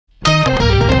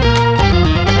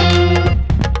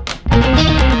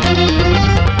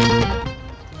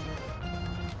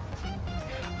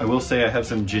will say I have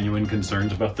some genuine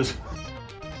concerns about this.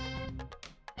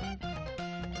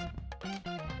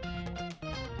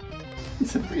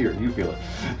 Here, you feel it.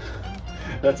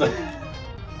 That's a...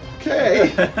 Okay.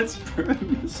 This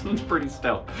one's pretty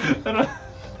stout. I'm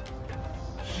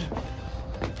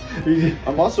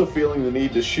also feeling the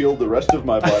need to shield the rest of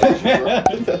my body.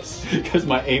 Because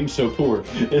my aim's so poor.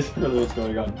 Is really what's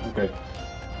going on. Okay.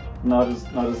 Not as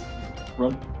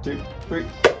 1, 2, 3.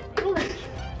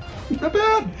 Not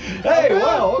bad. Hey, Not bad.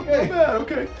 wow, okay. Not bad,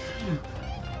 okay.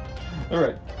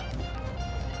 Alright.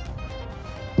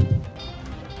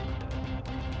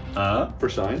 For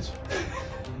science.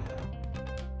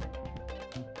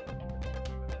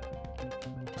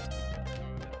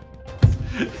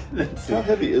 How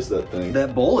heavy is that thing?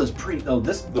 That bowl is pretty. Oh,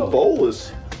 The bowl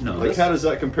is. No, like, this- how does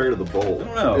that compare to the bowl? I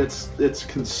don't know. It's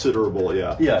considerable,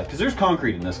 yeah. Yeah, because there's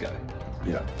concrete in this guy.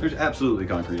 Yeah. There's absolutely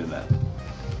concrete in that.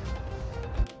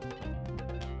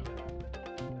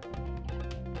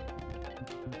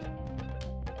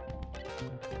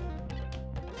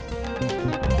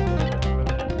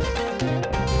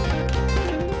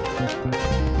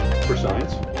 For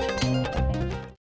science.